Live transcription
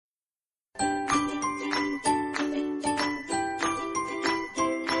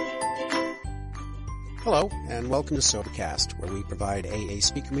Hello, and welcome to SoberCast, where we provide AA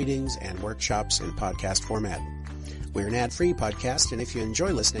speaker meetings and workshops in podcast format. We're an ad-free podcast, and if you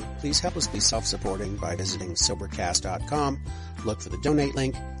enjoy listening, please help us be self-supporting by visiting Sobercast.com, look for the donate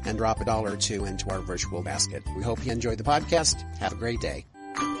link, and drop $1 or $2 into our virtual basket. We hope you enjoy the podcast. Have a great day.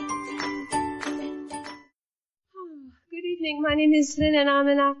 Good evening. My name is Lynn, and I'm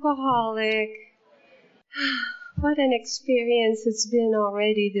an alcoholic. What an experience it's been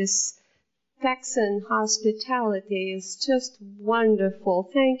already. This Texan hospitality is just wonderful.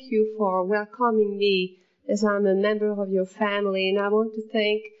 Thank you for welcoming me as I'm a member of your family. And I want to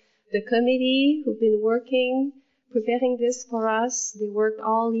thank the committee who've been working, preparing this for us. They worked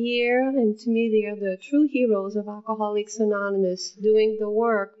all year, and to me they are the true heroes of Alcoholics Anonymous, doing the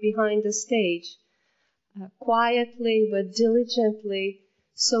work behind the stage, quietly but diligently,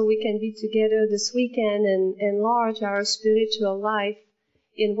 so we can be together this weekend and enlarge our spiritual life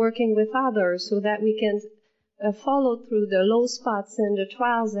in working with others so that we can follow through the low spots and the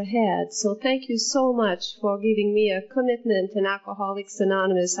trials ahead. So thank you so much for giving me a commitment in Alcoholics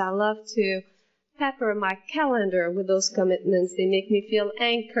Anonymous. I love to pepper my calendar with those commitments. They make me feel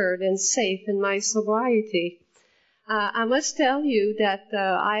anchored and safe in my sobriety. I must tell you that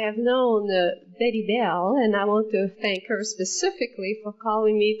I have known Betty Bell, and I want to thank her specifically for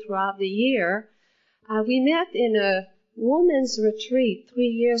calling me throughout the year. We met in a women's retreat 3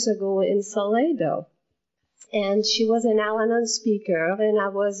 years ago in Salado, and she was an al-anon speaker, and I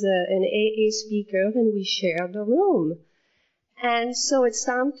was an AA speaker, and we shared a room. And so it's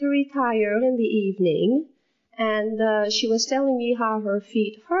time to retire in the evening, and she was telling me how her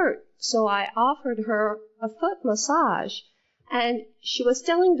feet hurt. So I offered her a foot massage, and she was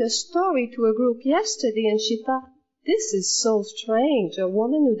telling the story to a group yesterday, and she thought, this is so strange, a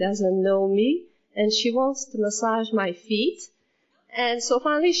woman who doesn't know me, and she wants to massage my feet. And so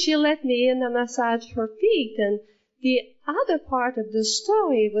finally she let me in and massage her feet. And the other part of the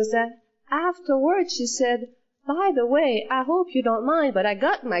story was that afterwards she said, by the way, I hope you don't mind, but I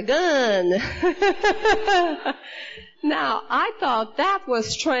got my gun. Now, I thought that was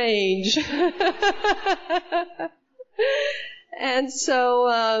strange. And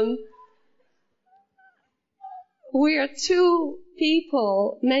so we are two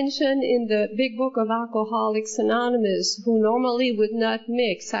people mentioned in the Big Book of Alcoholics Anonymous who normally would not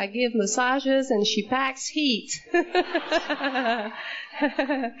mix. I give massages and she packs heat.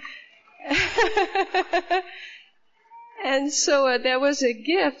 And so there was a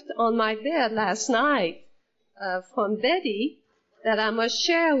gift on my bed last night from Betty that I must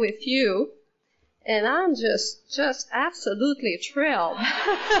share with you. And I'm just absolutely thrilled.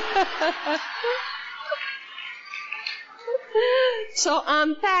 So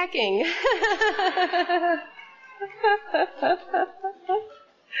I'm packing.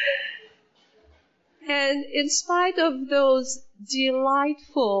 And in spite of those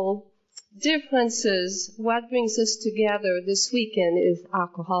delightful differences, what brings us together this weekend is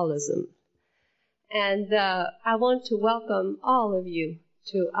alcoholism. And I want to welcome all of you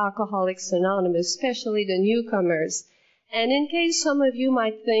to Alcoholics Anonymous, especially the newcomers. And in case some of you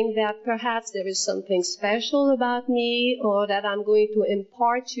might think that perhaps there is something special about me or that I'm going to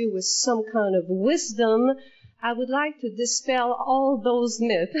impart you with some kind of wisdom, I would like to dispel all those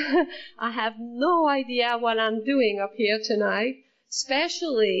myths. I have no idea what I'm doing up here tonight,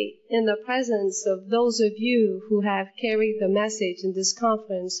 especially in the presence of those of you who have carried the message in this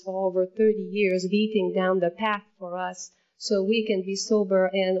conference for over 30 years, beating down the path for us so we can be sober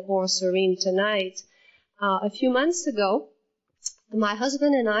and or serene tonight. A few months ago, my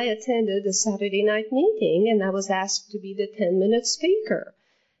husband and I attended a Saturday night meeting, and I was asked to be the 10-minute speaker.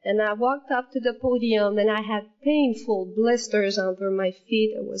 And I walked up to the podium, and I had painful blisters under my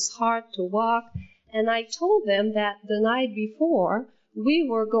feet. It was hard to walk. And I told them that the night before, we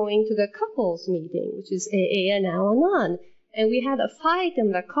were going to the couples meeting, which is AA and al-anon. And we had a fight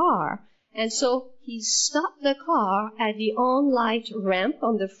in the car. And so he stopped the car at the on-light ramp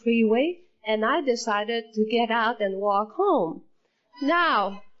on the freeway, and I decided to get out and walk home.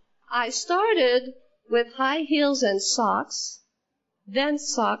 Now, I started with high heels and socks, then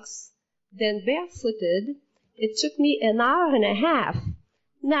barefooted. It took me an hour and a half.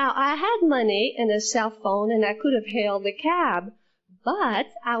 Now, I had money and a cell phone, and I could have hailed a cab, but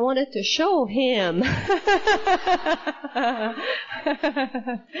I wanted to show him.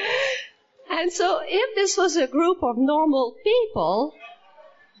 And so if this was a group of normal people,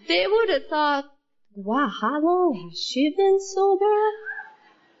 they would have thought, wow, how long has she been sober?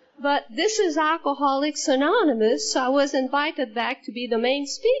 But this is Alcoholics Anonymous, so I was invited back to be the main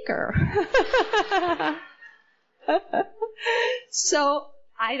speaker. So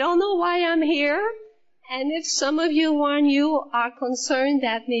I don't know why I'm here. And if some of you, when you are concerned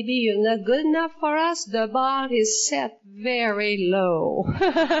that maybe you're not good enough for us, the bar is set very low.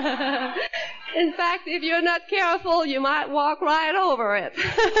 In fact, if you're not careful, you might walk right over it.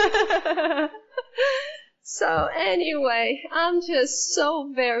 So anyway, I'm just so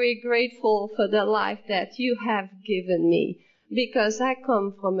very grateful for the life that you have given me, because I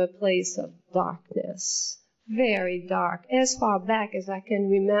come from a place of darkness. Very dark. As far back as I can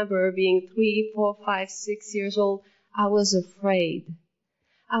remember, being 3, 4, 5, 6 years old, I was afraid.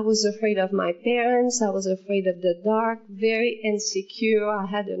 I was afraid of my parents. I was afraid of the dark, very insecure. I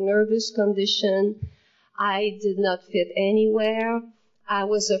had a nervous condition. I did not fit anywhere. I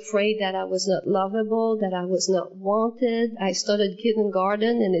was afraid that I was not lovable, that I was not wanted. I started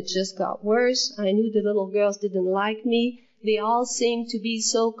kindergarten and it just got worse. I knew the little girls didn't like me. They all seemed to be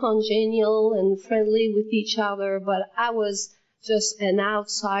so congenial and friendly with each other, but I was just an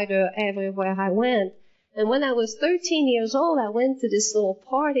outsider everywhere I went. And when I was 13 years old, I went to this little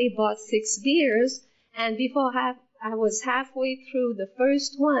party, bought 6 beers, and before I was halfway through the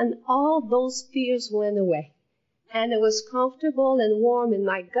first one, all those fears went away. And it was comfortable and warm in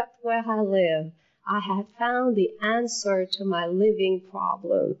my gut where I live. I had found the answer to my living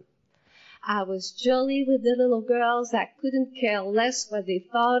problem. I was jolly with the little girls. I couldn't care less what they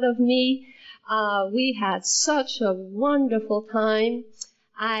thought of me. We had such a wonderful time.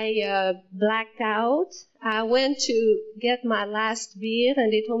 I blacked out. I went to get my last beer,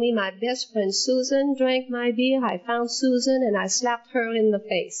 and they told me my best friend Susan drank my beer. I found Susan, and I slapped her in the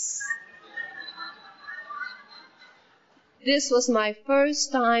face. This was my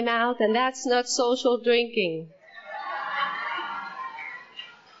first time out, and that's not social drinking.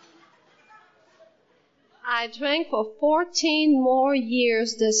 I drank for 14 more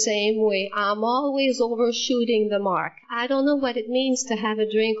years the same way. I'm always overshooting the mark. I don't know what it means to have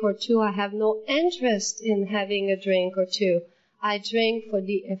a drink or two. I have no interest in having a drink or two. I drink for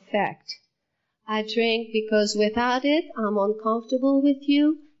the effect. I drink because without it, I'm uncomfortable with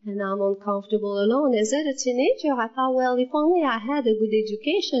you, and I'm uncomfortable alone. As a teenager, I thought, well, if only I had a good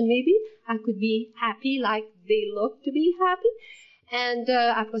education, maybe I could be happy like they look to be happy. And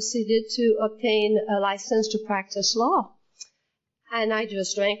I proceeded to obtain a license to practice law. And I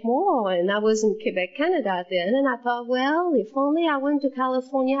just drank more. And I was in Quebec, Canada then. And I thought, well, if only I went to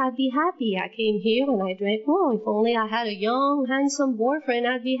California, I'd be happy. I came here and I drank more. If only I had a young, handsome boyfriend,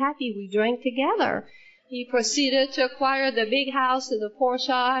 I'd be happy. We drank together. He proceeded to acquire the big house and the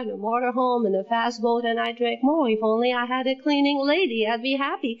Porsche and a motorhome and a fast boat, and I drank more. If only I had a cleaning lady, I'd be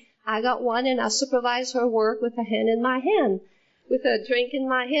happy. I got one and I supervised her work with a hand in my hand. With a drink in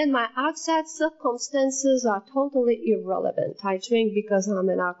my hand, my outside circumstances are totally irrelevant. I drink because I'm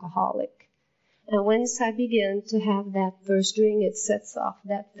an alcoholic. And once I begin to have that first drink, it sets off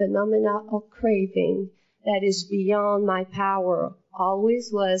that phenomena of craving that is beyond my power.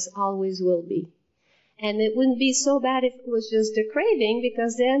 Always was, always will be. And it wouldn't be so bad if it was just a craving,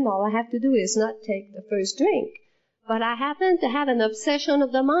 because then all I have to do is not take the first drink. But I happen to have an obsession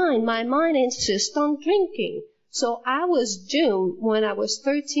of the mind. My mind insists on drinking. So I was doomed when I was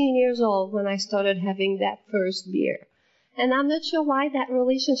 13 years old when I started having that first beer. And I'm not sure why that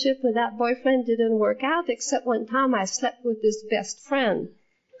relationship with that boyfriend didn't work out, except one time I slept with his best friend.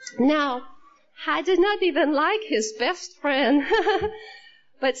 Now, I did not even like his best friend.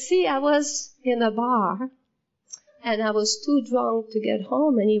 But see, I was in a bar, and I was too drunk to get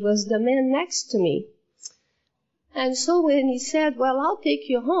home, and he was the man next to me. And so when he said, well, I'll take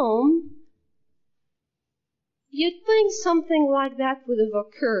you home, you'd think something like that would have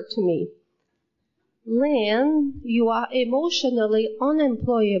occurred to me. Lynn, you are emotionally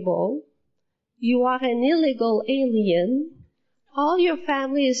unemployable. You are an illegal alien. All your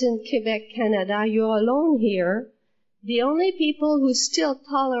family is in Quebec, Canada. You're alone here. The only people who still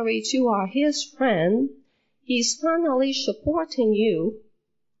tolerate you are his friend. He's finally supporting you.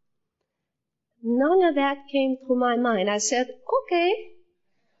 None of that came through my mind. I said, okay.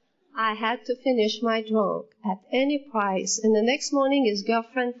 I had to finish my drink at any price. And the next morning, his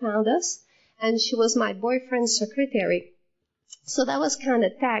girlfriend found us, and she was my boyfriend's secretary. So that was kind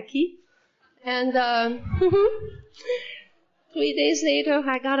of tacky. And 3 days later,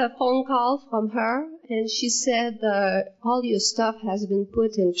 I got a phone call from her, and she said, all your stuff has been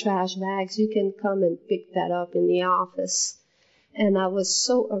put in trash bags. You can come and pick that up in the office. And I was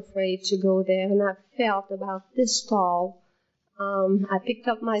so afraid to go there, and I felt about this tall. I picked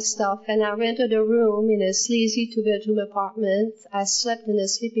up my stuff, and I rented a room in a sleazy 2-bedroom apartment. I slept in a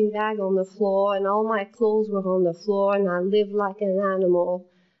sleeping bag on the floor, and all my clothes were on the floor, and I lived like an animal.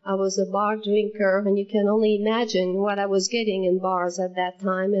 I was a bar drinker, and you can only imagine what I was getting in bars at that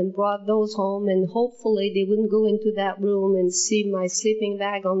time, and brought those home, and hopefully they wouldn't go into that room and see my sleeping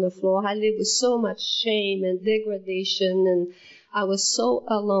bag on the floor. I lived with so much shame and degradation, and I was so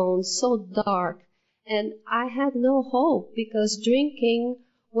alone, so dark, and I had no hope because drinking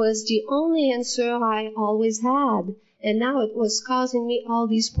was the only answer I always had. And now it was causing me all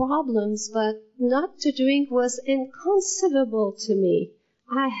these problems, but not to drink was inconceivable to me.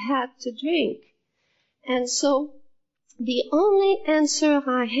 I had to drink. And so the only answer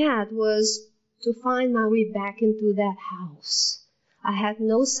I had was to find my way back into that house. I had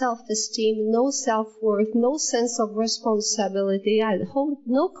no self-esteem, no self-worth, no sense of responsibility. I had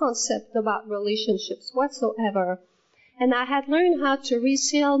no concept about relationships whatsoever. And I had learned how to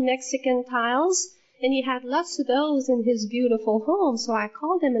resell Mexican tiles, and he had lots of those in his beautiful home. So I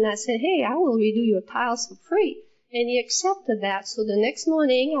called him and I said, hey, I will redo your tiles for free. And he accepted that. So the next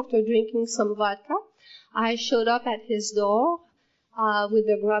morning, after drinking some vodka, I showed up at his door with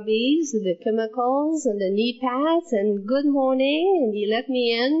the grubbies, the chemicals, and the knee pads, and good morning. And he let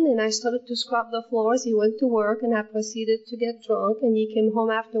me in, and I started to scrub the floors. He went to work, and I proceeded to get drunk. And he came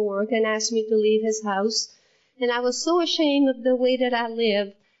home after work and asked me to leave his house. And I was so ashamed of the way that I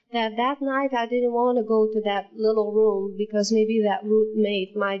lived that night I didn't want to go to that little room because maybe that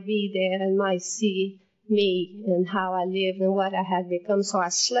roommate might be there and might see me and how I lived and what I had become. So I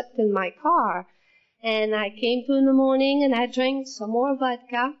slept in my car, and I came to in the morning and I drank some more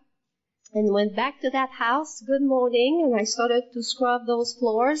vodka and went back to that house. Good morning, and I started to scrub those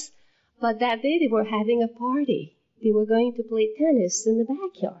floors. But that day they were having a party. They were going to play tennis in the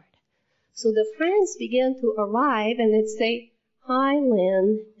backyard. So the friends began to arrive, and they'd say, hi,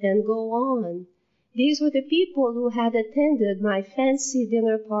 Lynn, and go on. These were the people who had attended my fancy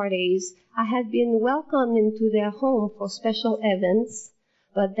dinner parties. I had been welcomed into their home for special events,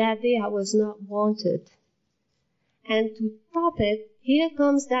 but that day I was not wanted. And to top it, here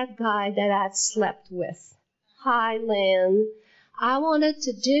comes that guy that I'd slept with. Hi, Lynn. I wanted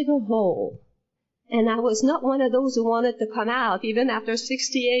to dig a hole. And I was not one of those who wanted to come out, even after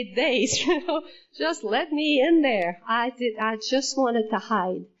 68 days, just let me in there. I just wanted to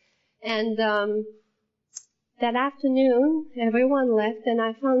hide. And that afternoon, everyone left, and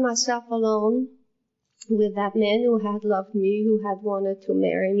I found myself alone with that man who had loved me, who had wanted to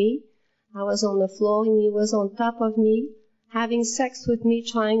marry me. I was on the floor, and he was on top of me, having sex with me,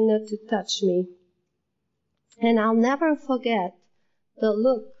 trying not to touch me. And I'll never forget the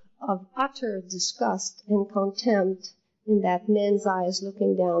look of utter disgust and contempt in that man's eyes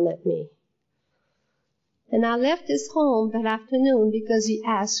looking down at me. And I left his home that afternoon because he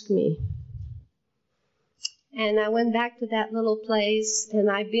asked me. And I went back to that little place, and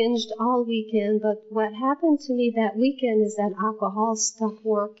I binged all weekend. But what happened to me that weekend is that alcohol stopped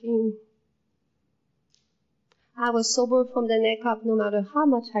working. I was sober from the neck up no matter how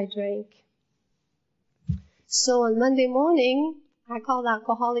much I drank. So on Monday morning, I called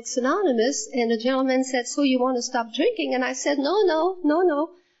Alcoholics Anonymous, and the gentleman said, so you want to stop drinking? And I said, no.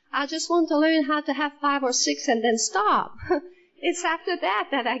 I just want to learn how to have 5 or 6 and then stop. It's after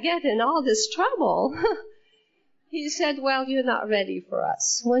that I get in all this trouble. He said, well, you're not ready for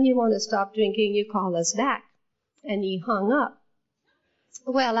us. When you want to stop drinking, you call us back. And he hung up.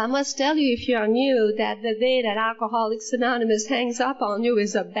 Well, I must tell you, if you're new, that the day that Alcoholics Anonymous hangs up on you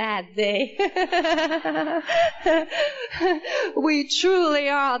is a bad day. We truly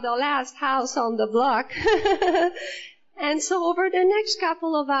are the last house on the block. And so over the next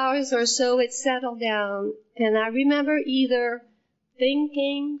couple of hours or so, it settled down. And I remember either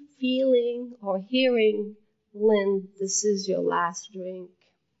thinking, feeling, or hearing, Lynn, this is your last drink.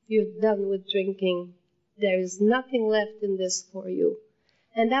 You're done with drinking. There is nothing left in this for you.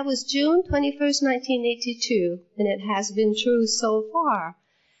 And that was June 21st, 1982, and it has been true so far.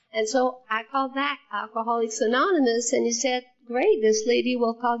 And so I called back Alcoholics Anonymous, and he said, great, this lady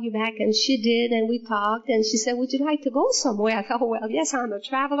will call you back. And she did, and we talked, and she said, would you like to go somewhere? I thought, well, yes, I'm a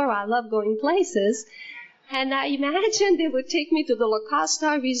traveler. I love going places. And I imagined they would take me to the La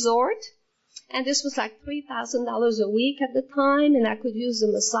Costa Resort. And this was like $3,000 a week at the time, and I could use the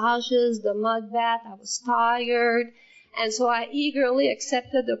massages, the mud bath. I was tired. And so I eagerly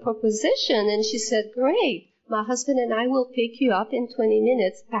accepted the proposition, and she said, great, my husband and I will pick you up in 20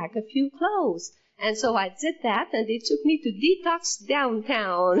 minutes, pack a few clothes. And so I did that, and they took me to Detox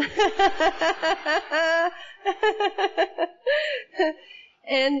Downtown.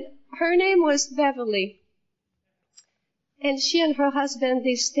 And her name was Beverly. And she and her husband,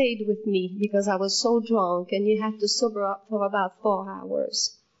 they stayed with me because I was so drunk, and you had to sober up for about 4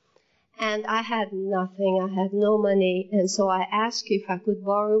 hours. And I had nothing. I had no money. And so I asked if I could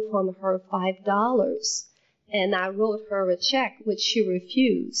borrow from her $5. And I wrote her a check, which she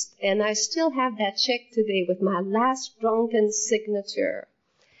refused. And I still have that check today with my last drunken signature.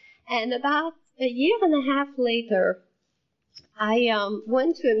 And about a year and a half later, I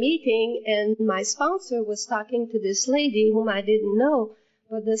went to a meeting, and my sponsor was talking to this lady whom I didn't know,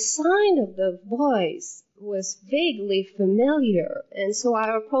 but the sign of the voice was vaguely familiar. And so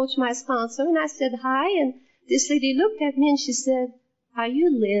I approached my sponsor, and I said, hi, and this lady looked at me, and she said, are you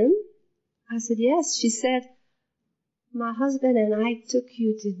Lynn? I said, yes. She said, my husband and I took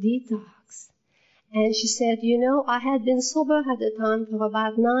you to detox. And she said, I had been sober at the time for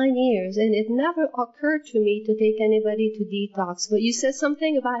about 9 years, and it never occurred to me to take anybody to detox. But you said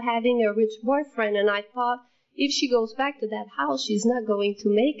something about having a rich boyfriend, and I thought, if she goes back to that house, she's not going to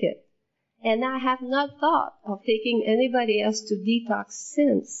make it. And I have not thought of taking anybody else to detox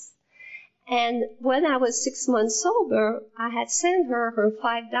since. And when I was 6 months sober, I had sent her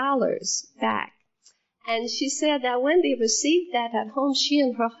 $5 back. And she said that when they received that at home, she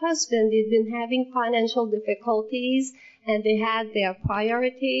and her husband had been having financial difficulties, and they had their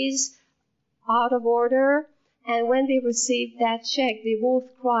priorities out of order. And when they received that check, they both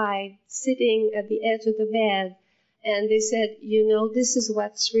cried, sitting at the edge of the bed. And they said, this is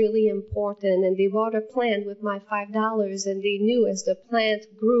what's really important. And they bought a plant with my $5, and they knew as the plant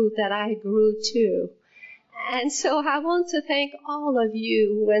grew that I grew too. And so I want to thank all of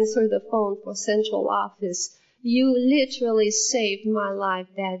you who answered the phone for central office. You literally saved my life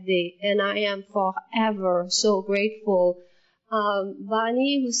that day, and I am forever so grateful.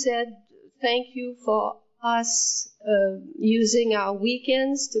 Bonnie, who said, thank you for us using our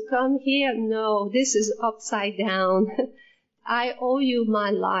weekends to come here. No, this is upside down. I owe you my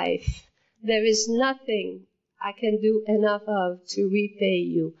life. There is nothing I can do enough of to repay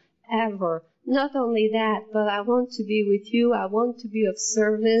you, ever. Not only that, but I want to be with you. I want to be of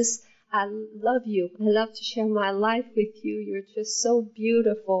service. I love you. I love to share my life with you. You're just so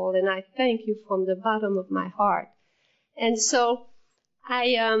beautiful, and I thank you from the bottom of my heart. And so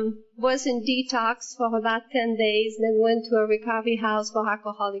I was in detox for about 10 days, then went to a recovery house for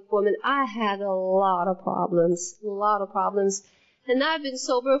alcoholic women. I had a lot of problems. And I've been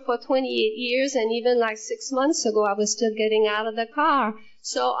sober for 28 years, and even like 6 months ago, I was still getting out of the car.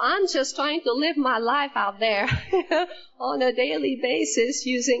 So I'm just trying to live my life out there on a daily basis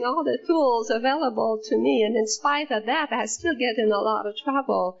using all the tools available to me. And in spite of that, I still get in a lot of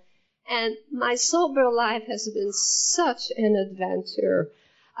trouble. And my sober life has been such an adventure.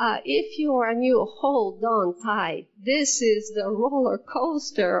 If you are new, hold on tight. This is the roller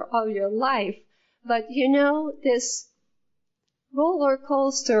coaster of your life. But this roller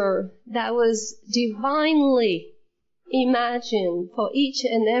coaster that was divinely imagined for each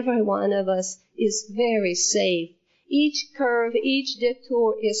and every one of us is very safe. Each curve, each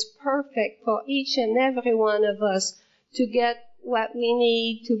detour is perfect for each and every one of us to get what we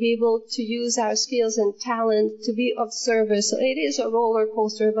need to be able to use our skills and talent to be of service. So it is a roller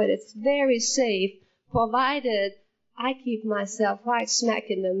coaster, but it's very safe, provided I keep myself right smack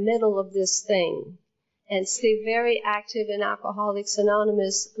in the middle of this thing and stay very active in Alcoholics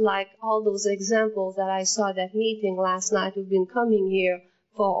Anonymous, like all those examples that I saw at that meeting last night who've been coming here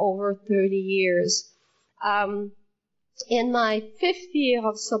for over 30 years. In my 5th year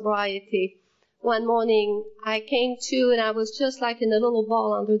of sobriety, one morning I came to, and I was just like in a little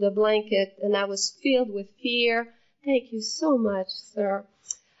ball under the blanket, and I was filled with fear. Thank you so much, sir.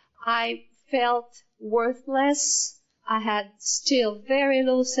 I felt worthless. I had still very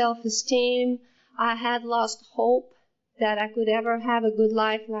low self-esteem. I had lost hope that I could ever have a good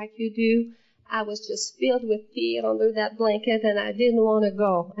life like you do. I was just filled with fear under that blanket, and I didn't want to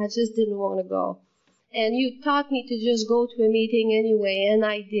go. I just didn't want to go. And you taught me to just go to a meeting anyway, and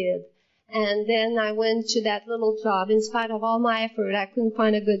I did. And then I went to that little job. In spite of all my effort, I couldn't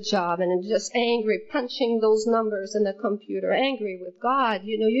find a good job, and I'm just angry, punching those numbers in the computer, angry with God.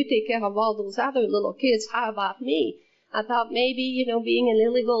 You take care of all those other little kids. How about me? I thought maybe, being an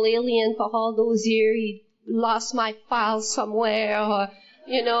illegal alien for all those years, he lost my files somewhere, or,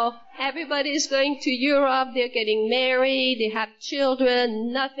 everybody's going to Europe, they're getting married, they have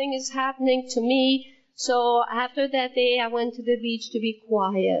children, nothing is happening to me. So after that day, I went to the beach to be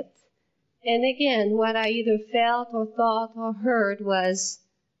quiet. And again, what I either felt or thought or heard was,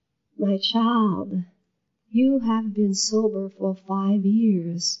 my child, you have been sober for 5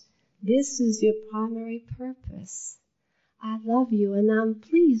 years. This is your primary purpose. I love you and I'm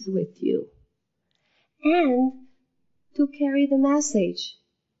pleased with you. And to carry the message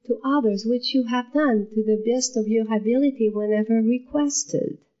to others, which you have done to the best of your ability whenever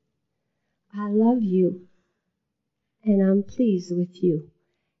requested. I love you, and I'm pleased with you.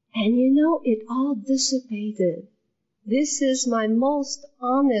 And it all dissipated. This is my most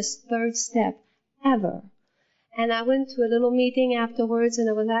honest third step ever. And I went to a little meeting afterwards, and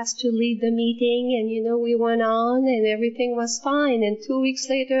I was asked to lead the meeting, and we went on, and everything was fine. And 2 weeks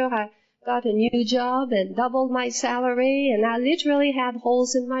later, I got a new job and doubled my salary, and I literally had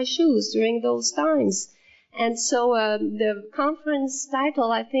holes in my shoes during those times. And so the conference title,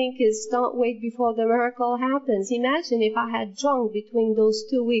 I think, is Don't Wait Before the Miracle Happens. Imagine if I had drunk between those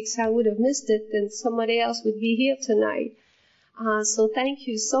 2 weeks, I would have missed it, and somebody else would be here tonight. So thank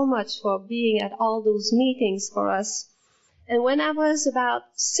you so much for being at all those meetings for us. And when I was about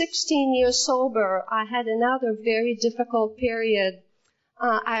 16 years sober, I had another very difficult period.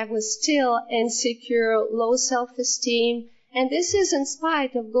 I was still insecure, low self-esteem, and this is in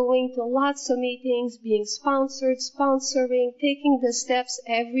spite of going to lots of meetings, being sponsoring, taking the steps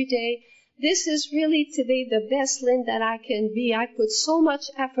every day. This is really today the best Lynn that I can be. I put so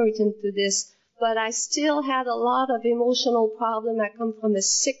much effort into this, but I still had a lot of emotional problem. I come from a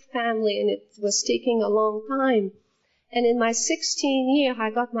sick family, and it was taking a long time. And in my 16th year, I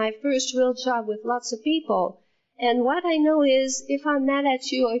got my first real job with lots of people. And what I know is, if I'm mad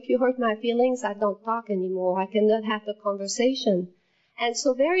at you or if you hurt my feelings, I don't talk anymore. I cannot have the conversation. And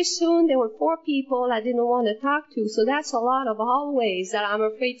so very soon, there were 4 people I didn't want to talk to. So that's a lot of hallways that I'm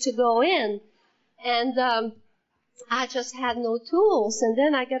afraid to go in. And I just had no tools. And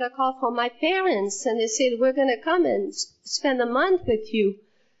then I get a call from my parents, and they said, we're going to come and spend a month with you.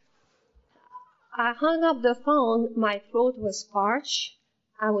 I hung up the phone. My throat was parched.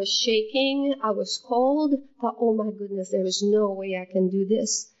 I was shaking, I was cold, thought, oh my goodness, there is no way I can do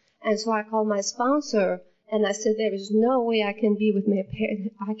this. And so I called my sponsor, and I said, there is no way I can be with my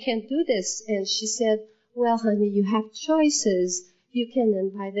parents. I can't do this. And she said, well, honey, you have choices. You can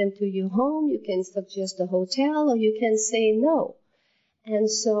invite them to your home, you can suggest a hotel, or you can say no. And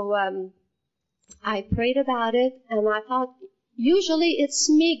so I prayed about it, and I thought, usually it's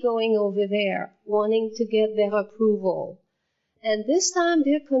me going over there, wanting to get their approval. And this time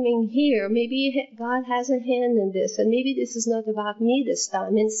they're coming here. Maybe God has a hand in this, and maybe this is not about me this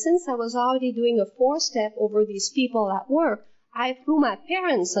time. And since I was already doing a 4-step over these people at work, I threw my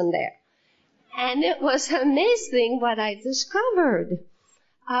parents in there. And it was amazing what I discovered.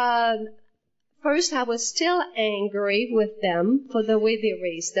 First, I was still angry with them for the way they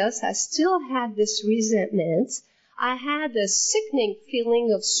raised us. I still had this resentment. I had a sickening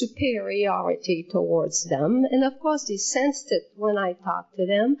feeling of superiority towards them, and of course they sensed it when I talked to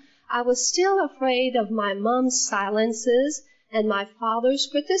them. I was still afraid of my mom's silences and my father's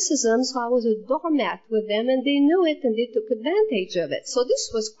criticism, so I was a doormat with them, and they knew it, and they took advantage of it. So this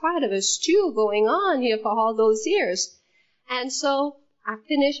was quite a stew going on here for all those years. And so I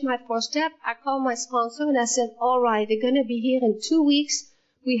finished my 4th step. I called my sponsor, and I said, all right, they're going to be here in 2 weeks.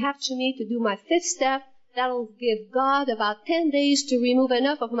 We have to meet to do my 5th step. That'll give God about 10 days to remove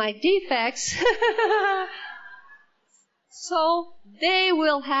enough of my defects. So they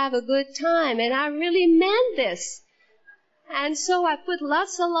will have a good time. And I really meant this. And so I put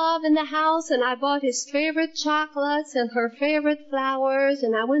lots of love in the house, and I bought his favorite chocolates and her favorite flowers,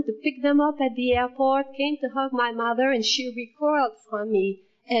 and I went to pick them up at the airport, came to hug my mother, and she recoiled from me,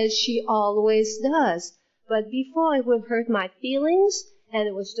 as she always does. But before it would hurt my feelings, and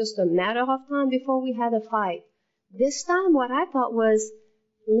it was just a matter of time before we had a fight. This time, what I thought was,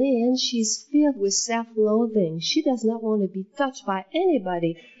 Lynn, she's filled with self-loathing. She does not want to be touched by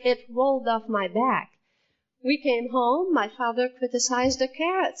anybody. It rolled off my back. We came home. My father criticized the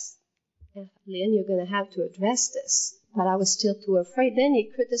carrots. Lynn, you're going to have to address this. But I was still too afraid. Then he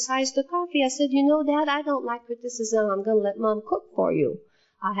criticized the coffee. I said, Dad, I don't like criticism. I'm going to let Mom cook for you.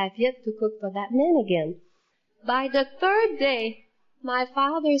 I have yet to cook for that man again. By the 3rd day, my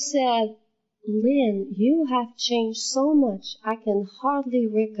father said, Lynn, you have changed so much, I can hardly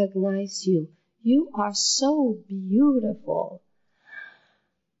recognize you. You are so beautiful.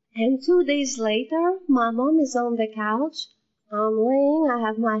 And 2 days later, my mom is on the couch. I'm laying, I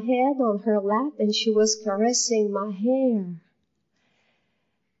have my head on her lap, and she was caressing my hair.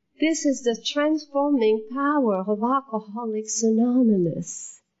 This is the transforming power of Alcoholics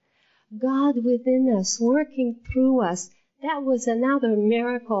Anonymous. God within us, working through us. That was another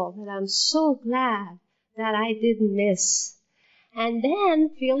miracle that I'm so glad that I didn't miss. And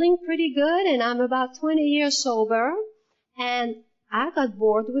then, feeling pretty good, and I'm about 20 years sober, and I got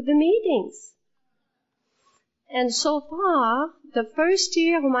bored with the meetings. And so far, the first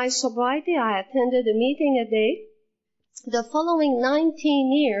year of my sobriety, I attended a meeting a day. The following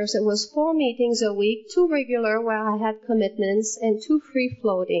 19 years, it was 4 meetings a week, 2 regular where I had commitments, and 2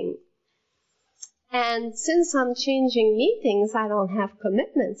 free-floating. And since I'm changing meetings, I don't have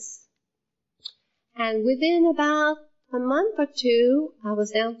commitments. And within about a month or two, I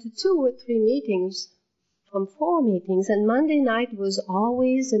was down to 2 or 3 meetings from 4 meetings. And Monday night was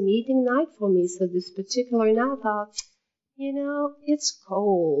always a meeting night for me. So this particular night, I thought, it's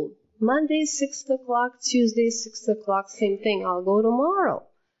cold. Monday, 6 o'clock, Tuesday, 6 o'clock, same thing. I'll go tomorrow.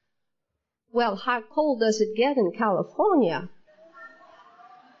 Well, how cold does it get in California?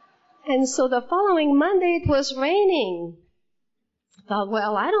 And so the following Monday, it was raining. I thought,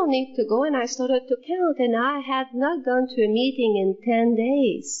 well, I don't need to go, and I started to count, and I had not gone to a meeting in 10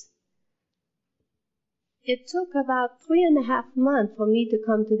 days. It took about 3.5 months for me to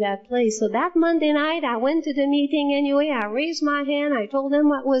come to that place. So that Monday night, I went to the meeting anyway. I raised my hand. I told them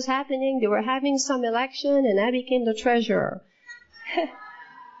what was happening. They were having some election, and I became the treasurer.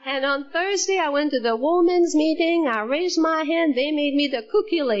 And on Thursday, I went to the women's meeting. I raised my hand. They made me the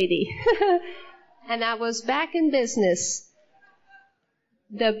cookie lady. And I was back in business.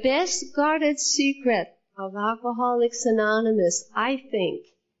 The best guarded secret of Alcoholics Anonymous, I think,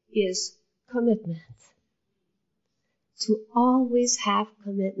 is commitment. To always have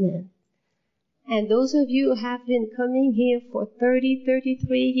commitment. And those of you who have been coming here for 30,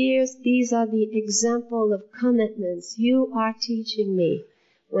 33 years, these are the example of commitments you are teaching me.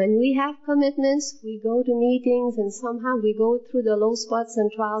 When we have commitments, we go to meetings, and somehow we go through the low spots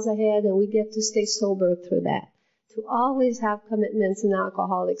and trials ahead, and we get to stay sober through that. To always have commitments in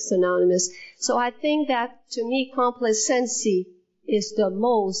Alcoholics Anonymous. So I think that, to me, complacency is the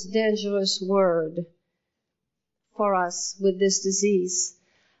most dangerous word for us with this disease.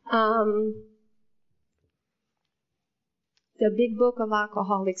 The Big Book of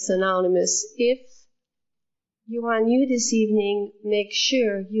Alcoholics Anonymous. If you are new this evening, make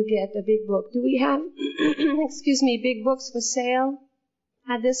sure you get the big book. Do we have, big books for sale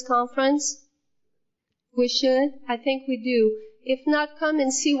at this conference? We should. I think we do. If not, come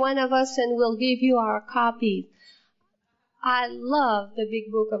and see one of us and we'll give you our copy. I love the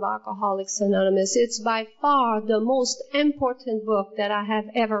Big Book of Alcoholics Anonymous. It's by far the most important book that I have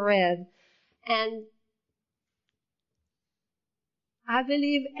ever read. And I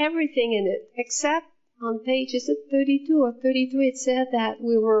believe everything in it, except on page, is it 32 or 33, it said that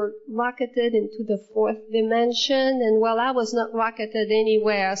we were rocketed into the 4th dimension, and well, I was not rocketed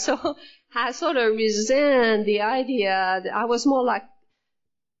anywhere, so I sort of resent the idea. I was more like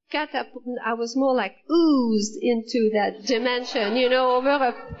oozed into that dimension, over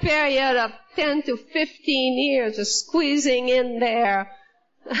a period of 10 to 15 years, just squeezing in there.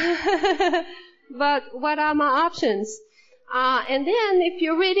 But what are my options? And then if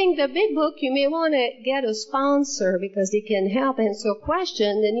you're reading the big book, you may want to get a sponsor because they can help answer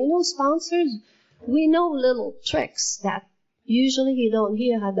questions. And sponsors, we know little tricks that usually you don't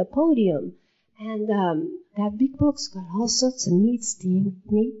hear at the podium. And that big book's got all sorts of neat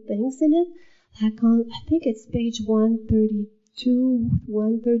things in it. Like on, I think it's page 132,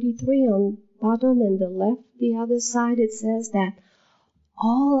 133 on bottom and the left, the other side, it says that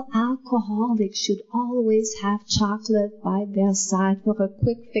all alcoholics should always have chocolate by their side for a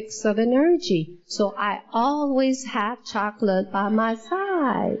quick fix of energy. So I always have chocolate by my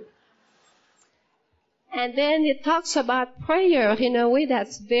side. And then it talks about prayer in a way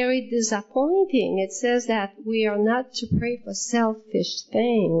that's very disappointing. It says that we are not to pray for selfish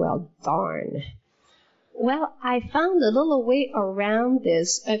things. Well, darn. Well, I found a little way around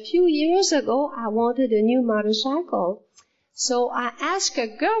this. A few years ago, I wanted a new motorcycle. So I asked a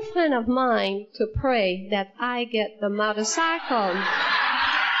girlfriend of mine to pray that I get the motorcycle.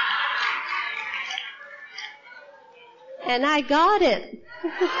 And I got it.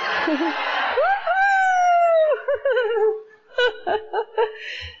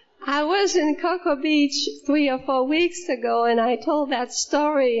 I was in Cocoa Beach 3 or 4 weeks ago, and I told that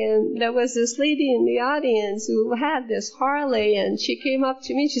story, and there was this lady in the audience who had this Harley, and she came up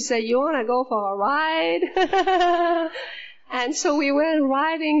to me, she said, "You want to go for a ride?" And so we went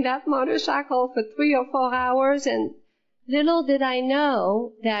riding that motorcycle for 3 or 4 hours, and little did I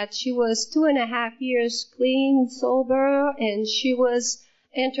know that she was 2.5 years clean, sober, and she was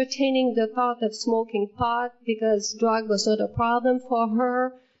entertaining the thought of smoking pot because drug was not a problem for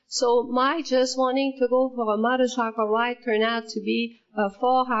her. So my just wanting to go for a motorcycle ride turned out to be a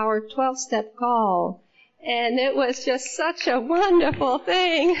 4-hour, 12-step call. And it was just such a wonderful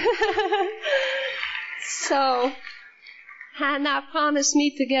thing. So Hannah promised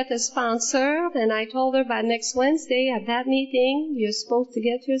me to get a sponsor, and I told her by next Wednesday at that meeting, you're supposed to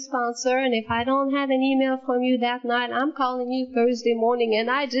get your sponsor, and if I don't have an email from you that night, I'm calling you Thursday morning. And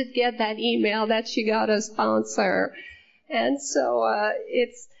I did get that email that she got a sponsor. And so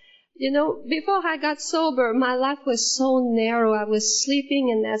it's, Before I got sober, my life was so narrow. I was sleeping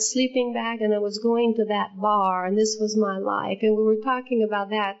in that sleeping bag, and I was going to that bar, and this was my life. And we were talking about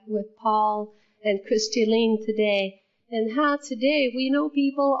that with Paul and Christine today, and how today we know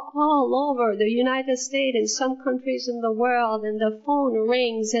people all over the United States and some countries in the world, and the phone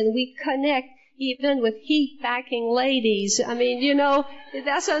rings, and we connect even with heat-packing ladies. I mean, it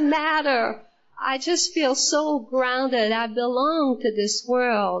doesn't matter. I just feel so grounded. I belong to this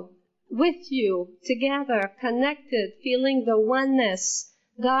world with you, together, connected, feeling the oneness,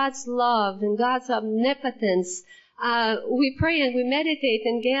 God's love and God's omnipotence. We pray and we meditate,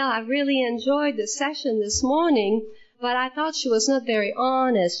 and Gail, I really enjoyed the session this morning, but I thought she was not very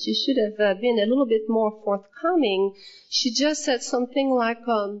honest. She should have been a little bit more forthcoming. She just said something like,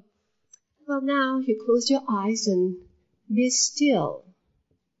 well, now you close your eyes and be still.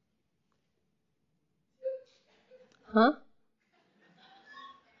 Huh?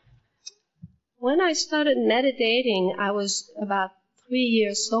 When I started meditating, I was about 3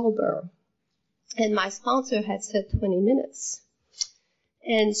 years sober, and my sponsor had said 20 minutes.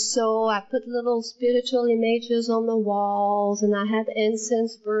 And so I put little spiritual images on the walls, and I had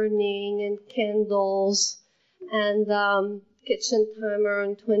incense burning and candles and kitchen timer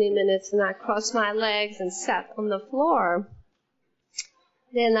in 20 minutes, and I crossed my legs and sat on the floor.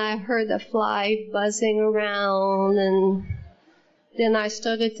 Then I heard a fly buzzing around, and then I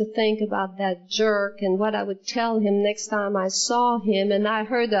started to think about that jerk and what I would tell him next time I saw him, and I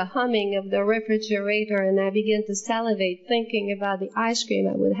heard the humming of the refrigerator, and I began to salivate thinking about the ice cream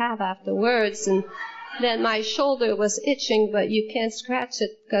I would have afterwards, and then my shoulder was itching, but you can't scratch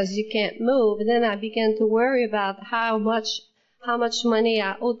it because you can't move. And then I began to worry about how much money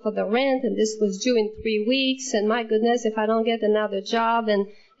I owed for the rent, and this was due in 3 weeks, and my goodness, if I don't get another job. And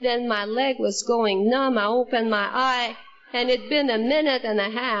then my leg was going numb. I opened my eye, and it'd been a minute and a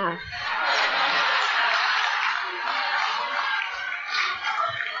half.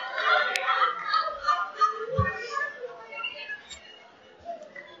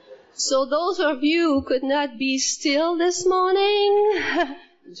 So those of you who could not be still this morning,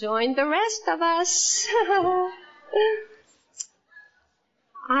 join the rest of us.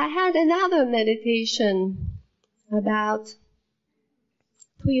 I had another meditation about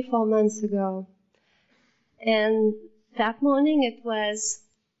 3-4 months ago, and that morning it was,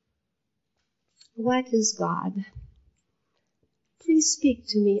 what is God? Please speak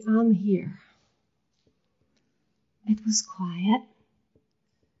to me, I'm here. It was quiet.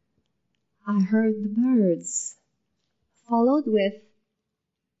 I heard the birds, followed with,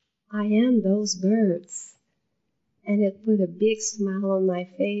 I am those birds. And it put a big smile on my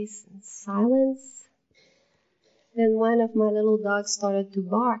face and silence. Then one of my little dogs started to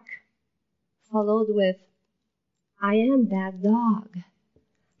bark, followed with, I am that dog.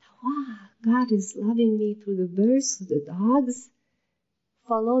 Wow, God is loving me through the birds, through the dogs.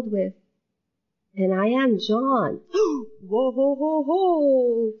 Followed with, and I am John. Whoa, ho, ho,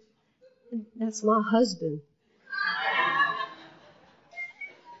 ho. That's my husband.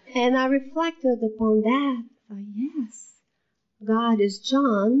 And I reflected upon that. Yes, God is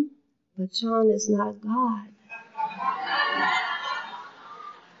John, but John is not God.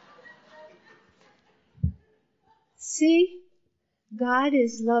 See, God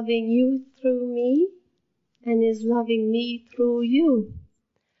is loving you through me and is loving me through you.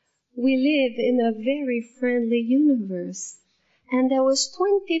 We live in a very friendly universe, and there was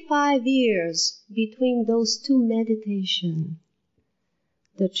 25 years between those two meditations.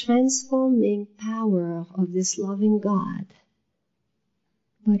 The transforming power of this loving God.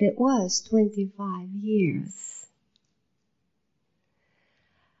 But it was 25 years.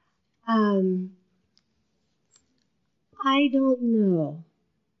 I don't know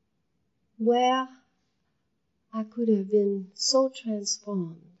where I could have been so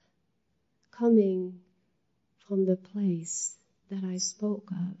transformed coming from the place that I spoke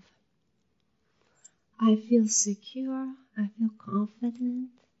of. I feel secure. I feel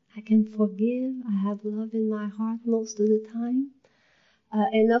confident. I can forgive. I have love in my heart most of the time.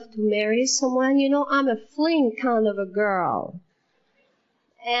 Enough to marry someone. I'm a fling kind of a girl.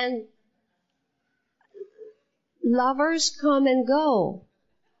 And lovers come and go.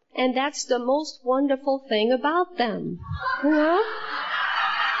 And that's the most wonderful thing about them.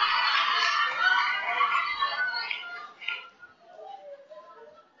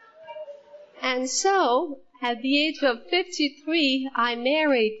 And so, at the age of 53, I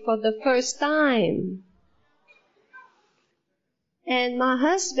married for the first time. And my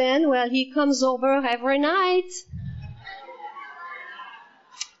husband, well, he comes over every night.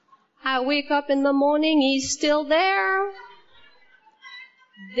 I wake up in the morning, he's still there.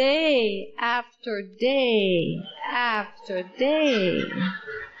 day after day after day.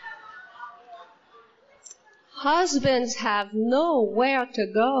 Husbands have nowhere to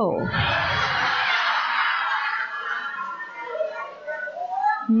go.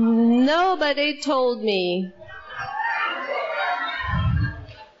 Nobody told me.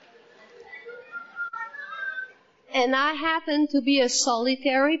 And I happen to be a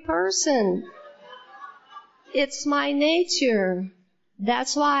solitary person. It's my nature.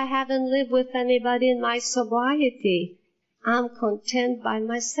 That's why I haven't lived with anybody in my sobriety. I'm content by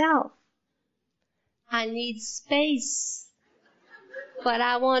myself. I need space. But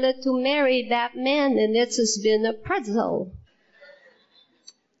I wanted to marry that man, and it has been a pretzel.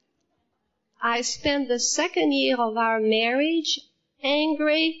 I spent the second year of our marriage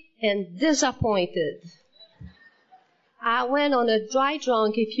angry and disappointed. I went on a dry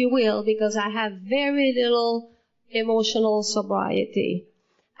drunk, if you will, because I have very little emotional sobriety.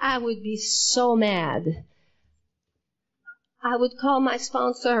 I would be so mad. I would call my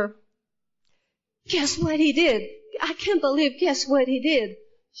sponsor. Guess what he did? I can't believe, guess what he did?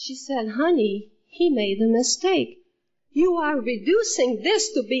 She said, honey, he made a mistake. You are reducing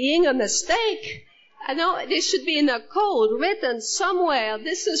this to being a mistake. I know this should be in a code written somewhere.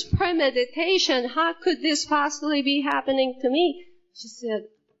 This is premeditation. How could this possibly be happening to me? She said,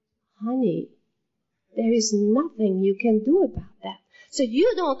 honey, there is nothing you can do about that. So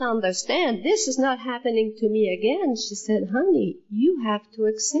you don't understand. This is not happening to me again. She said, honey, you have to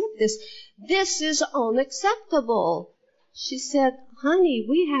accept this. This is unacceptable. She said, honey,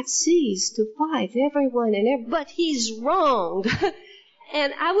 we have ceased to fight everyone but he's wrong.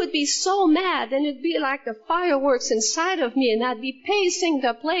 And I would be so mad, and it'd be like the fireworks inside of me, and I'd be pacing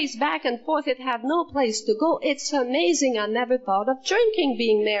the place back and forth. It had no place to go. It's amazing. I never thought of drinking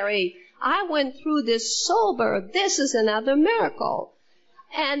being married. I went through this sober. This is another miracle.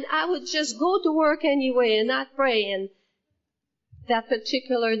 And I would just go to work anyway and not pray. And that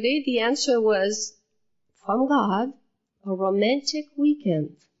particular day, the answer was from God, a romantic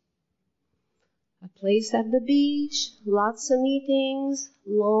weekend. A place at the beach, lots of meetings,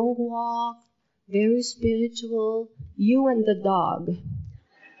 long walk, very spiritual, you and the dog.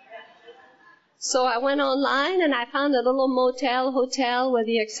 So I went online and I found a little hotel where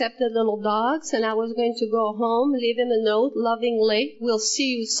they accepted little dogs, and I was going to go home, leave him a note, loving late, we'll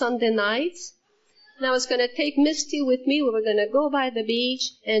see you Sunday night. And I was going to take Misty with me. We were going to go by the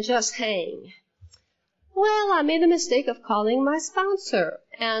beach and just hang. Well, I made a mistake of calling my sponsor.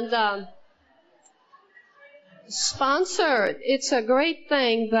 And sponsor, it's a great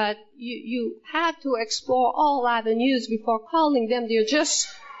thing, but you have to explore all avenues before calling them. They're just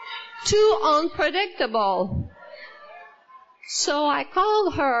too unpredictable. So I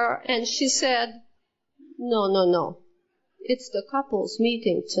called her, and she said, no. It's the couples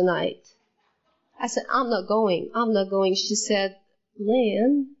meeting tonight. I said, I'm not going. She said,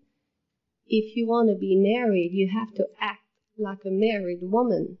 Lynn, if you want to be married, you have to act like a married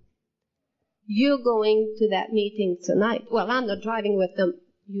woman. You're going to that meeting tonight. Well, I'm not driving with them.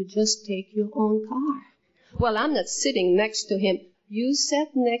 You just take your own car. Well, I'm not sitting next to him. You sat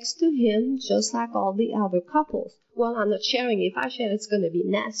next to him just like all the other couples. Well, I'm not sharing. If I share, it's going to be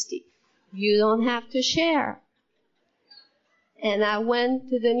nasty. You don't have to share. And I went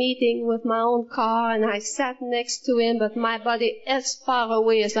to the meeting with my own car, and I sat next to him, but my body as far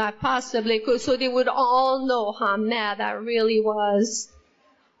away as I possibly could, so they would all know how mad I really was.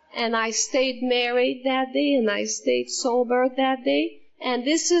 And I stayed married that day, and I stayed sober that day. And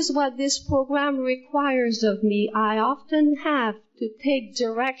this is what this program requires of me. I often have to take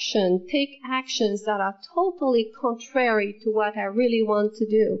direction, take actions that are totally contrary to what I really want to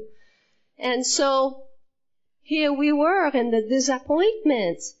do. And so here we were in the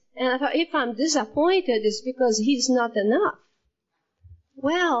disappointment. And I thought, if I'm disappointed, it's because he's not enough.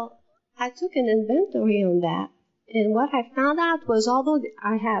 Well, I took an inventory on that. And what I found out was, although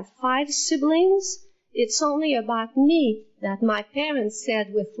I have 5 siblings, it's only about me that my parents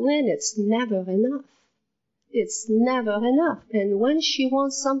said with Lynn, it's never enough. It's never enough. And when she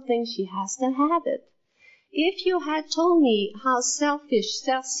wants something, she has to have it. If you had told me how selfish,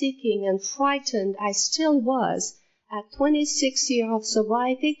 self-seeking, and frightened I still was at 26 years of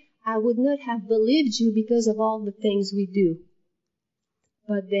sobriety, I would not have believed you because of all the things we do.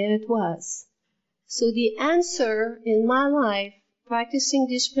 But there it was. So the answer in my life, practicing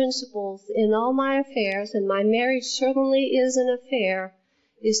these principles in all my affairs, and my marriage certainly is an affair,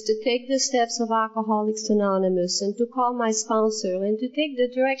 is to take the steps of Alcoholics Anonymous and to call my sponsor and to take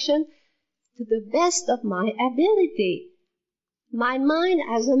the direction to the best of my ability. My mind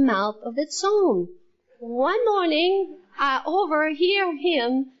has a mouth of its own. One morning, I overhear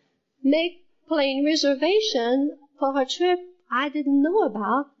him make plane reservation for a trip I didn't know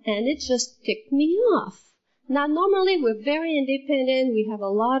about, and it just ticked me off. Now, normally we're very independent, we have a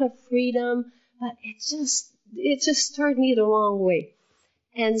lot of freedom, but it just stirred me the wrong way.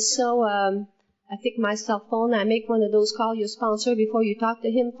 And so I take my cell phone, I make one of those call your sponsor before you talk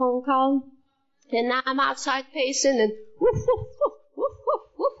to him phone call, and now I'm outside pacing, and woof, woof, woof, woof,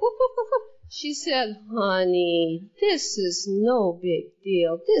 woof, woof, woof, woof, woof. She said, honey, this is no big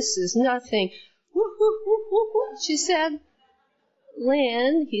deal. This is nothing. Woof, woof, woof, woof, woof. She said,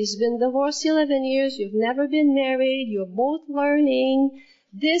 Lynn, he's been divorced 11 years. You've never been married. You're both learning.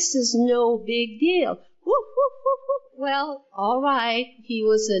 This is no big deal. Woof, woof, woof, woof. Well, all right. He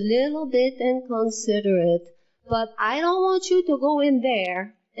was a little bit inconsiderate. But I don't want you to go in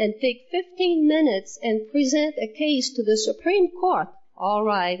there and take 15 minutes and present a case to the Supreme Court. All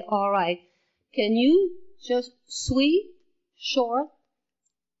right, all right. Can you just sweet, short,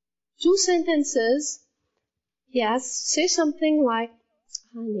 2 sentences, yes, say something like,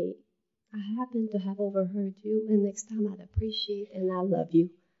 honey, I happen to have overheard you, and next time I'd appreciate and I love you.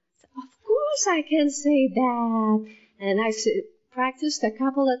 Of course I can say that. And I practiced a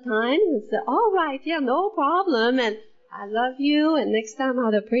couple of times and said, all right, yeah, no problem, and I love you, and next time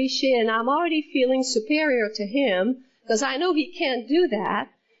I'd appreciate, and I'm already feeling superior to him, because I know he can't do that.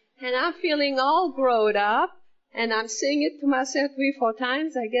 And I'm feeling all grown up, and I'm saying it to myself 3, 4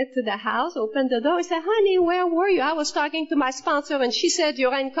 times. I get to the house, open the door, I say, honey, where were you? I was talking to my sponsor, and she said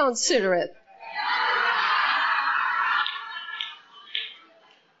you're inconsiderate.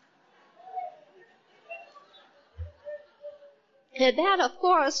 And that, of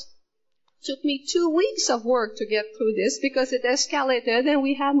course, took me 2 weeks of work to get through this, because it escalated, and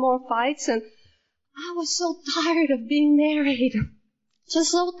we had more fights, and I was so tired of being married.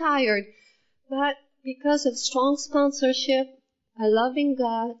 Just so tired. But because of strong sponsorship, a loving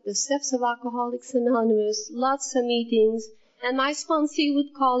God, the steps of Alcoholics Anonymous, lots of meetings, and my sponsee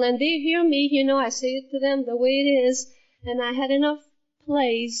would call, and they hear me, I say it to them the way it is, and I had enough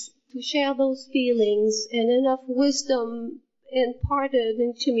place to share those feelings and enough wisdom imparted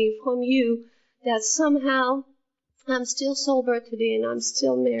into me from you that somehow I'm still sober today and I'm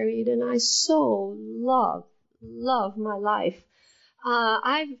still married, and I so love my life.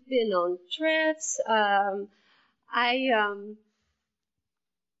 I've been on trips.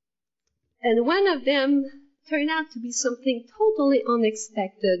 And one of them turned out to be something totally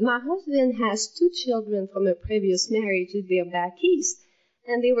unexpected. My husband has 2 children from a previous marriage. They're back east,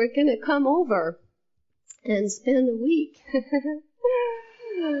 and they were going to come over and spend a week.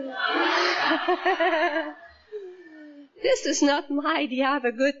 This is not my idea of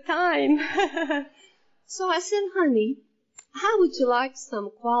a good time. So I said, honey, how would you like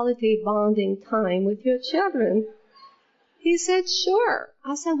some quality bonding time with your children? He said, sure.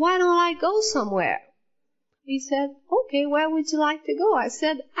 I said, why don't I go somewhere? He said, okay, where would you like to go? I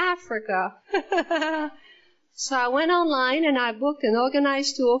said, Africa. So I went online and I booked an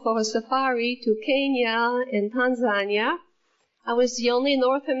organized tour for a safari to Kenya and Tanzania. I was the only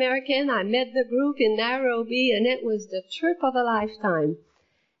North American. I met the group in Nairobi, and it was the trip of a lifetime.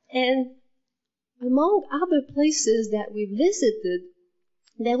 And among other places that we visited,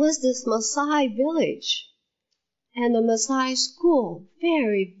 there was this Maasai village and a Maasai school.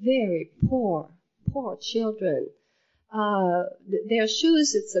 Very, very poor children. Their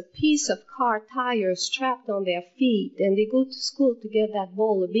shoes, it's a piece of car tire strapped on their feet, and they go to school to get that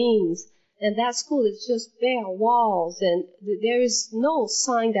bowl of beans. And that school is just bare walls, and there is no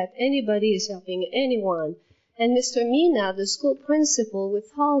sign that anybody is helping anyone. And Mr. Mina, the school principal,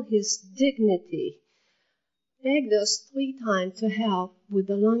 with all his dignity, begged us 3 times to help with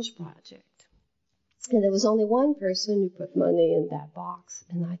the lunch project. And there was only one person who put money in that box,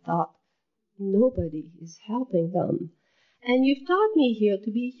 and I thought, nobody is helping them. And you've taught me here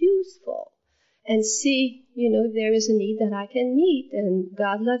to be useful and see, if there is a need that I can meet, and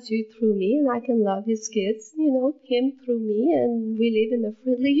God loves you through me, and I can love his kids, him through me, and we live in a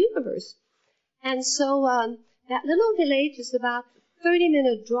friendly universe. And so that little village is about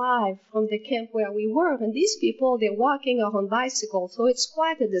 30-minute drive from the camp where we were, and these people, they're walking or on bicycles, so it's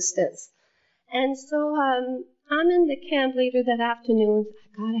quite a distance. And so I'm in the camp later that afternoon.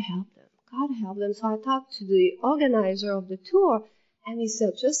 I gotta help them. So I talked to the organizer of the tour, and he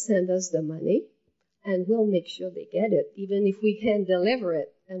said, just send us the money, and we'll make sure they get it, even if we can't deliver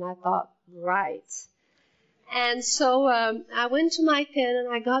it. And I thought, right. And so I went to my tent, and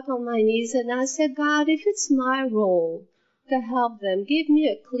I got on my knees, and I said, God, if it's my role to help them, give me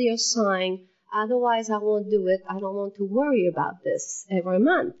a clear sign. Otherwise, I won't do it. I don't want to worry about this every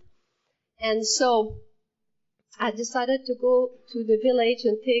month. And so I decided to go to the village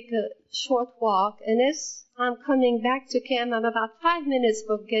and take a short walk. And as I'm coming back to camp, I'm about 5 minutes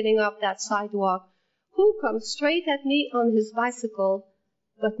from getting up that sidewalk. Who comes straight at me on his bicycle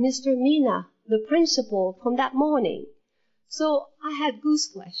but Mr. Mina, the principal from that morning? So I had goose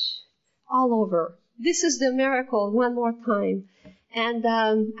flesh all over. This is the miracle one more time. And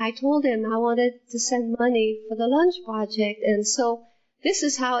I told him I wanted to send money for the lunch project. And so this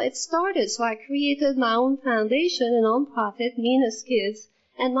is how it started. So I created my own foundation, a nonprofit, Mina's Kids.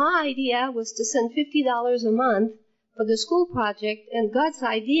 And my idea was to send $50 a month for the school project. And God's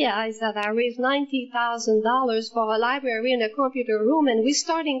idea is that I raised $90,000 for a library and a computer room. And we're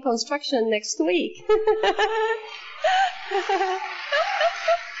starting construction next week.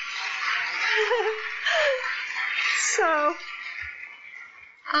 So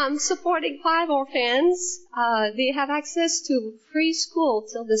I'm supporting 5 orphans. They have access to free school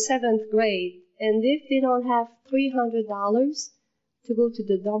till the 7th grade. And if they don't have $300 to go to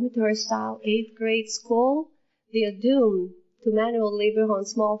the dormitory-style 8th grade school, they are doomed to manual labor on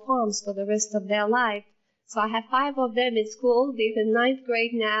small farms for the rest of their life. So I have 5 of them in school. They're in 9th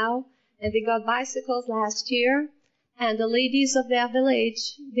grade now, and they got bicycles last year. And the ladies of their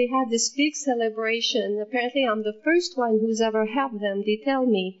village, they had this big celebration. Apparently, I'm the first one who's ever helped them, they tell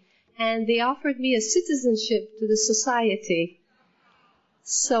me. And they offered me a citizenship to the society.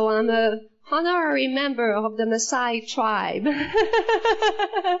 So I'm an honorary member of the Maasai tribe.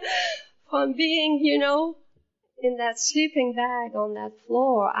 From being, in that sleeping bag on that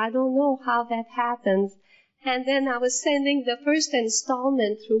floor. I don't know how that happens. And then I was sending the first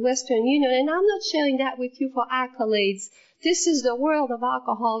installment through Western Union, and I'm not sharing that with you for accolades. This is the world of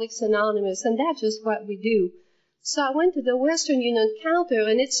Alcoholics Anonymous, and that's just what we do. So I went to the Western Union counter,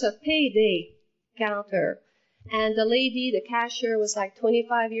 and it's a payday counter. And the lady, the cashier, was like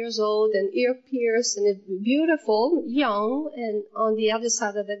 25 years old and ear pierced and beautiful, young, and on the other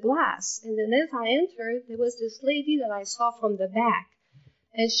side of the glass. And then as I entered, there was this lady that I saw from the back.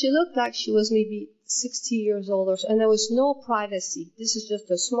 And she looked like she was maybe 60 years old, and there was no privacy. This is just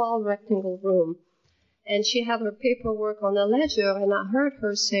a small rectangle room. And she had her paperwork on a ledger, and I heard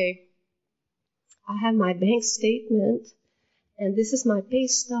her say, I have my bank statement, and this is my pay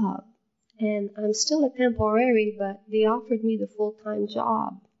stub. And I'm still a temporary, but they offered me the full-time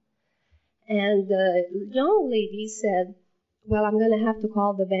job. And the young lady said, well, I'm going to have to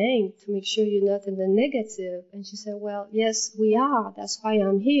call the bank to make sure you're not in the negative. And she said, well, yes, we are. That's why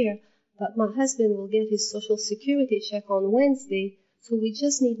I'm here. But my husband will get his Social Security check on Wednesday, so we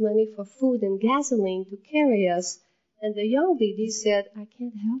just need money for food and gasoline to carry us. And the young lady said, I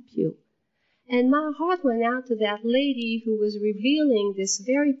can't help you. And my heart went out to that lady who was revealing this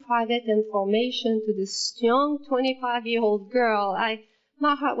very private information to this young 25-year-old girl.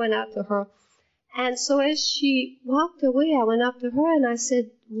 My heart went out to her. And so as she walked away, I went up to her and I said,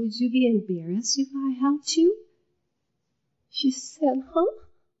 would you be embarrassed if I helped you? She said, huh?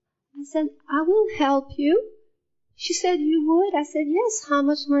 I said, I will help you. She said, you would? I said, yes. How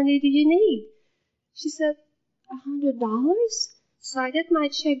much money do you need? She said, $100. So I get my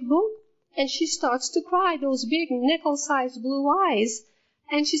checkbook and she starts to cry, those big nickel-sized blue eyes.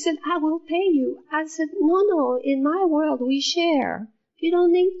 And she said, I will pay you. I said, no, in my world we share. You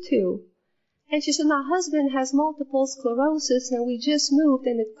don't need to. And she said, my husband has multiple sclerosis and we just moved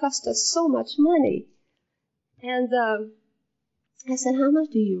and it cost us so much money. And I said, how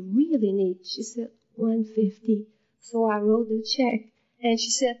much do you really need? She said, $150. So I wrote the check. And she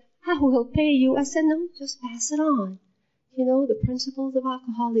said, I will pay you. I said, no, just pass it on. The principles of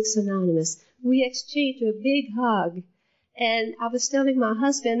Alcoholics Anonymous. We exchanged a big hug. And I was telling my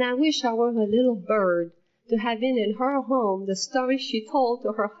husband, I wish I were a little bird to have been in her home, the story she told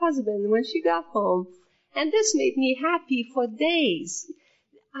to her husband when she got home. And this made me happy for days.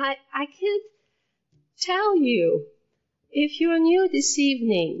 I can't tell you, if you're new this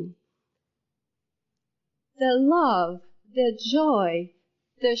evening, the love, the joy,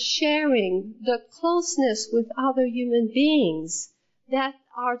 the sharing, the closeness with other human beings that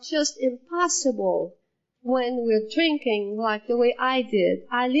are just impossible when we're drinking like the way I did.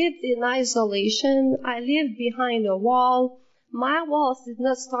 I lived in isolation. I lived behind a wall. My walls did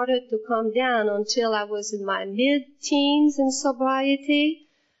not start to come down until I was in my mid-teens in sobriety.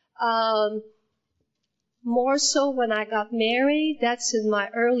 More so when I got married. That's in my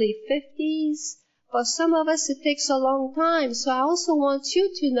early 50s. For some of us, it takes a long time. So I also want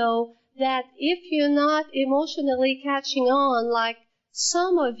you to know that if you're not emotionally catching on, like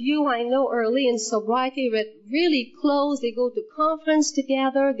some of you I know early in sobriety were really close. They go to conference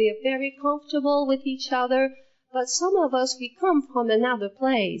together. They're very comfortable with each other. But some of us, we come from another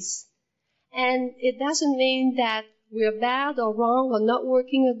place. And it doesn't mean that we're bad or wrong or not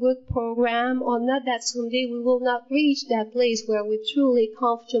working a good program, or not that someday we will not reach that place where we're truly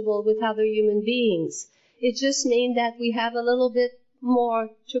comfortable with other human beings. It just means that we have a little bit more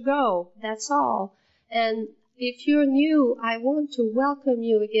to go. That's all. And if you're new, I want to welcome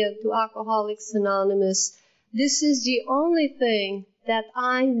you again to Alcoholics Anonymous. This is the only thing that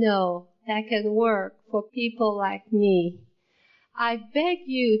I know that can work for people like me. I beg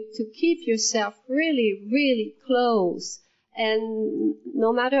you to keep yourself really, really close, and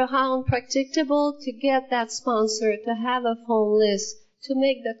no matter how unpredictable, to get that sponsor, to have a phone list, to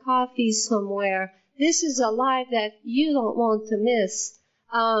make the coffee somewhere. This is a life that you don't want to miss.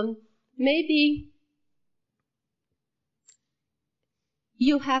 Maybe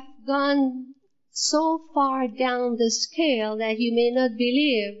you have gone so far down the scale that you may not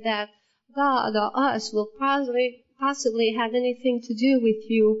believe that God or us will possibly have anything to do with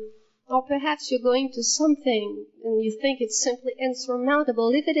you. Or perhaps you're going to something and you think it's simply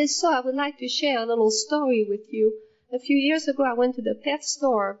insurmountable. If it is so, I would like to share a little story with you. A few years ago, I went to the pet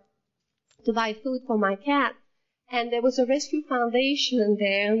store to buy food for my cat, and there was a rescue foundation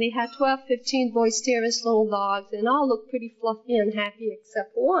there, and they had 12, 15 boisterous little dogs, and all looked pretty fluffy and happy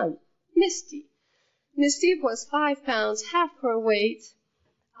except one, Misty. Misty was 5 pounds, half her weight.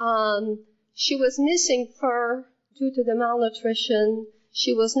 She was missing fur due to the malnutrition.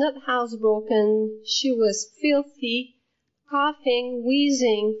 She was not housebroken. She was filthy, coughing,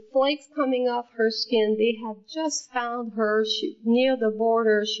 wheezing, flakes coming off her skin. They had just found her near the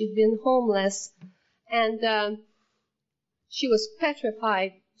border. She'd been homeless, and she was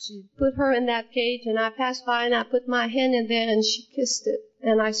petrified. She put her in that cage, and I passed by, and I put my hand in there, and she kissed it,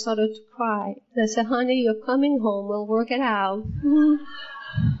 and I started to cry. And I said, honey, you're coming home. We'll work it out.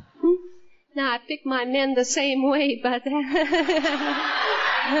 Now, I pick my men the same way, but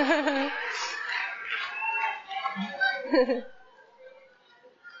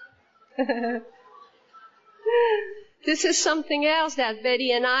this is something else that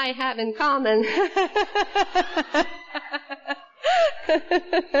Betty and I have in common.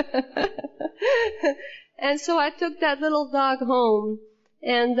 And so I took that little dog home,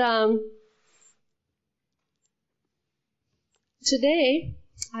 and today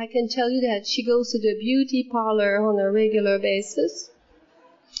I can tell you that she goes to the beauty parlor on a regular basis.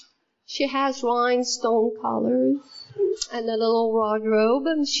 She has rhinestone collars and a little wardrobe,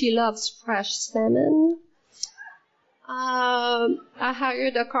 and she loves fresh salmon. I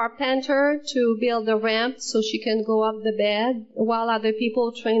hired a carpenter to build a ramp so she can go up the bed while other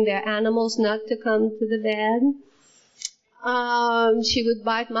people train their animals not to come to the bed. She would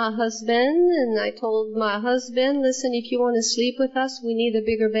bite my husband, and I told my husband, listen, if you want to sleep with us, we need a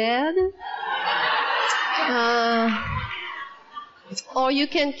bigger bed. Or you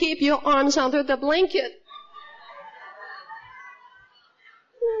can keep your arms under the blanket.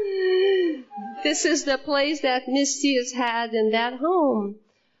 This is the place that Misty has had in that home.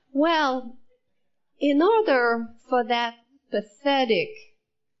 Well, in order for that pathetic,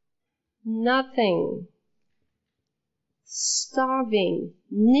 nothing, starving,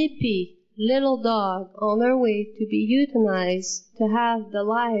 nippy little dog on her way to be euthanized to have the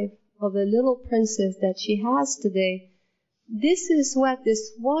life of the little princess that she has today, this is what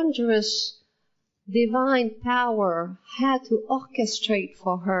this wondrous divine power had to orchestrate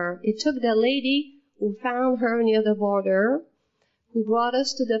for her. It took the lady who found her near the border, who brought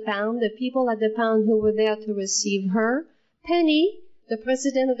us to the pound, the people at the pound who were there to receive her, Penny, the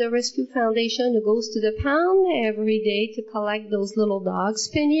president of the Rescue Foundation, who goes to the pound every day to collect those little dogs,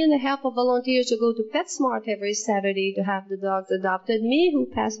 Penny and the help of volunteers who go to PetSmart every Saturday to have the dogs adopted, me who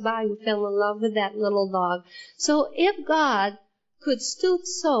passed by who fell in love with that little dog. So if God could stoop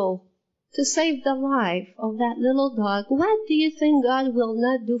so to save the life of that little dog, what do you think God will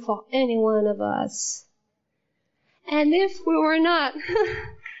not do for any one of us? And if we were not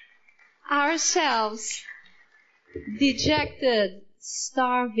ourselves dejected,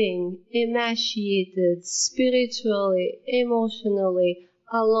 starving, emaciated, spiritually, emotionally,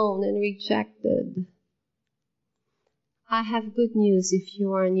 alone and rejected, I have good news if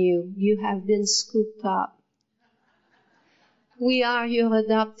you are new. You have been scooped up. We are your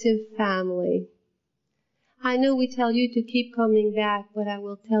adoptive family. I know we tell you to keep coming back, but I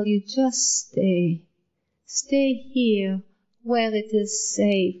will tell you just stay. Stay here where it is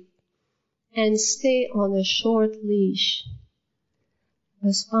safe, and stay on a short leash.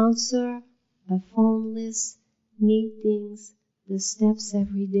 A sponsor, a phone list, meetings, the steps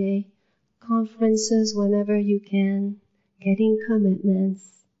every day, conferences whenever you can, getting commitments.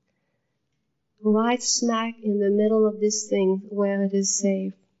 Right smack in the middle of this thing where it is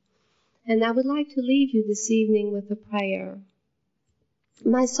safe. And I would like to leave you this evening with a prayer.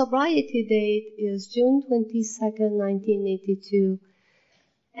 My sobriety date is June 22nd, 1982,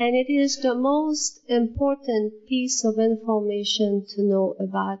 and it is the most important piece of information to know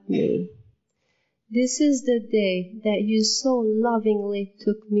about me. This is the day that you so lovingly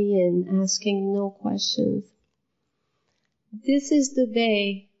took me in, asking no questions. This is the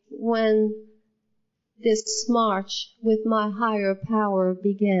day when this march with my higher power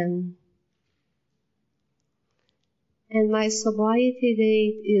began. And my sobriety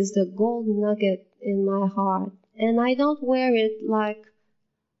date is the gold nugget in my heart. And I don't wear it like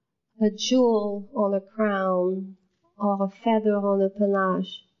a jewel on a crown or a feather on a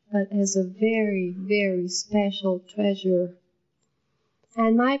panache, but as a very, very special treasure.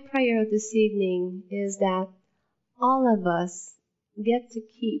 And my prayer this evening is that all of us get to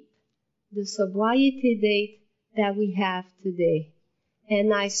keep the sobriety date that we have today.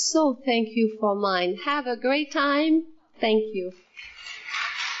 And I so thank you for mine. Have a great time. Thank you.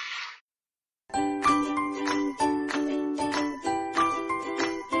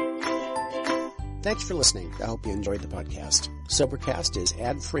 Thanks for listening. I hope you enjoyed the podcast. Sobercast is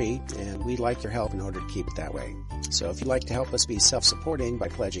ad-free, and we'd like your help in order to keep it that way. So if you'd like to help us be self-supporting by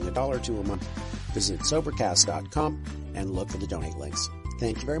pledging $1 or $2 a month, visit Sobercast.com and look for the donate links.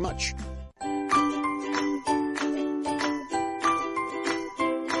 Thank you very much.